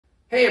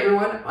Hey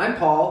everyone, I'm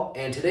Paul,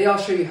 and today I'll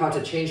show you how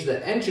to change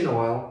the engine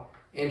oil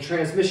and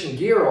transmission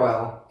gear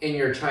oil in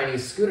your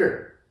Chinese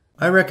scooter.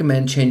 I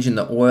recommend changing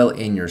the oil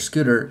in your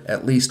scooter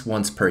at least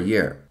once per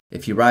year.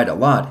 If you ride a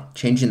lot,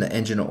 changing the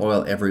engine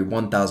oil every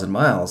 1,000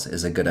 miles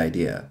is a good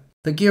idea.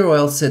 The gear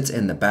oil sits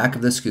in the back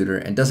of the scooter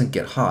and doesn't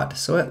get hot,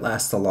 so it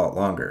lasts a lot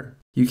longer.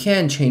 You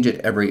can change it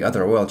every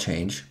other oil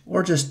change,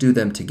 or just do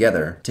them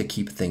together to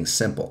keep things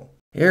simple.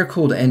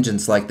 Air-cooled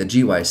engines like the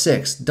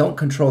GY6 don't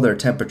control their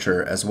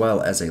temperature as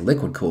well as a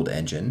liquid-cooled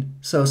engine,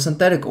 so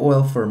synthetic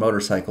oil for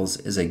motorcycles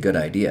is a good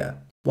idea.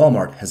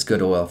 Walmart has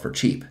good oil for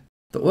cheap.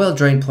 The oil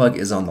drain plug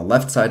is on the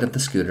left side of the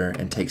scooter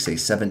and takes a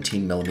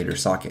 17mm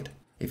socket.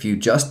 If you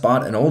just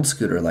bought an old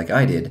scooter like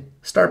I did,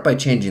 start by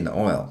changing the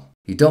oil.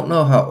 You don't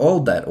know how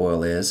old that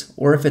oil is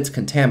or if it's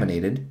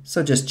contaminated,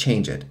 so just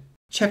change it.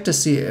 Check to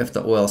see if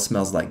the oil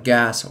smells like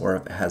gas or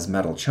if it has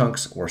metal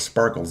chunks or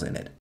sparkles in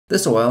it.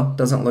 This oil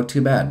doesn't look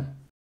too bad.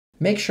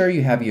 Make sure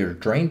you have your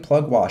drain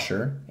plug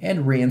washer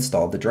and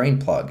reinstall the drain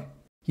plug.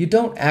 You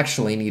don't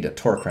actually need a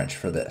torque wrench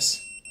for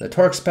this. The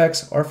torque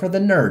specs are for the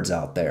nerds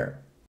out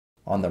there.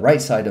 On the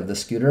right side of the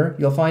scooter,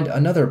 you'll find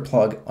another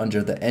plug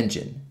under the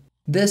engine.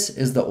 This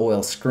is the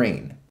oil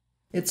screen.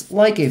 It's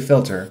like a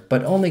filter,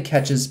 but only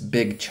catches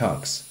big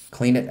chunks.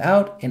 Clean it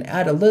out and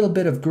add a little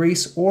bit of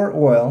grease or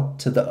oil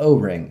to the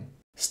O-ring.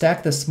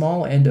 Stack the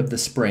small end of the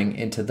spring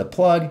into the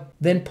plug,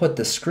 then put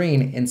the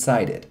screen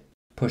inside it.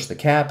 Push the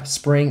cap,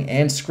 spring,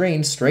 and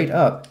screen straight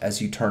up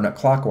as you turn it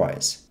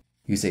clockwise.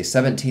 Use a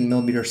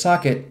 17mm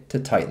socket to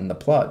tighten the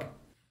plug.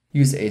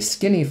 Use a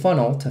skinny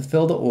funnel to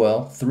fill the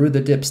oil through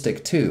the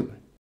dipstick tube.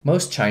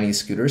 Most Chinese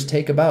scooters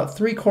take about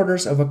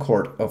 3/4 of a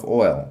quart of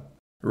oil.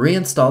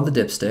 Reinstall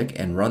the dipstick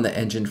and run the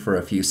engine for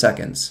a few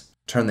seconds.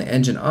 Turn the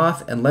engine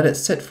off and let it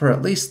sit for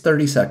at least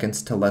 30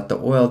 seconds to let the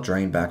oil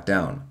drain back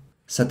down.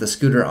 Set the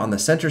scooter on the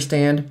center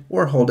stand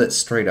or hold it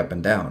straight up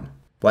and down.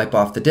 Wipe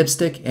off the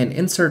dipstick and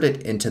insert it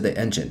into the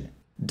engine.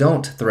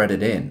 Don't thread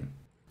it in.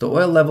 The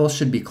oil level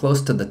should be close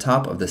to the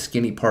top of the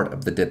skinny part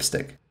of the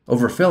dipstick.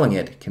 Overfilling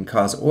it can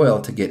cause oil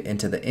to get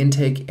into the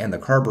intake and the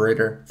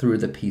carburetor through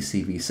the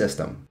PCV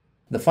system.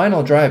 The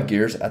final drive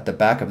gears at the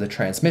back of the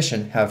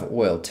transmission have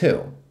oil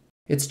too.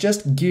 It's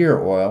just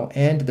gear oil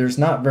and there's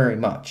not very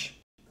much.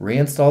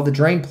 Reinstall the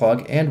drain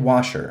plug and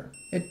washer.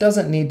 It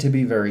doesn't need to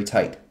be very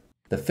tight.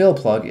 The fill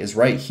plug is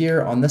right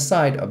here on the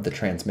side of the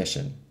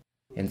transmission.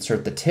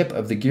 Insert the tip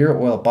of the gear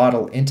oil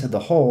bottle into the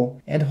hole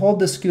and hold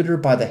the scooter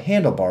by the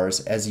handlebars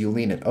as you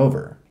lean it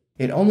over.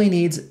 It only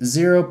needs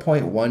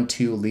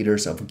 0.12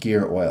 liters of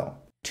gear oil.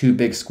 2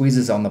 big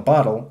squeezes on the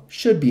bottle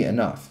should be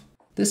enough.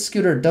 This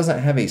scooter doesn't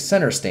have a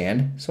center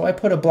stand, so I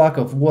put a block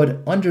of wood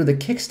under the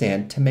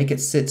kickstand to make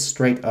it sit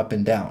straight up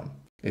and down.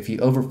 If you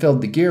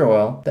overfilled the gear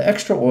oil, the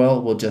extra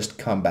oil will just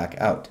come back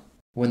out.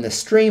 When the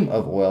stream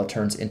of oil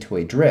turns into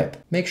a drip,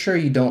 make sure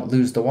you don't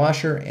lose the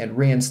washer and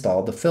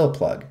reinstall the fill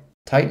plug.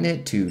 Tighten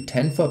it to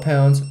 10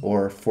 foot-pounds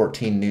or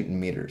 14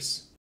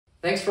 Newton-meters.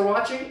 Thanks for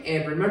watching,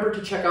 and remember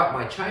to check out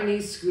my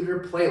Chinese scooter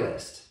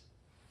playlist.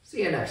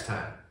 See you next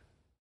time.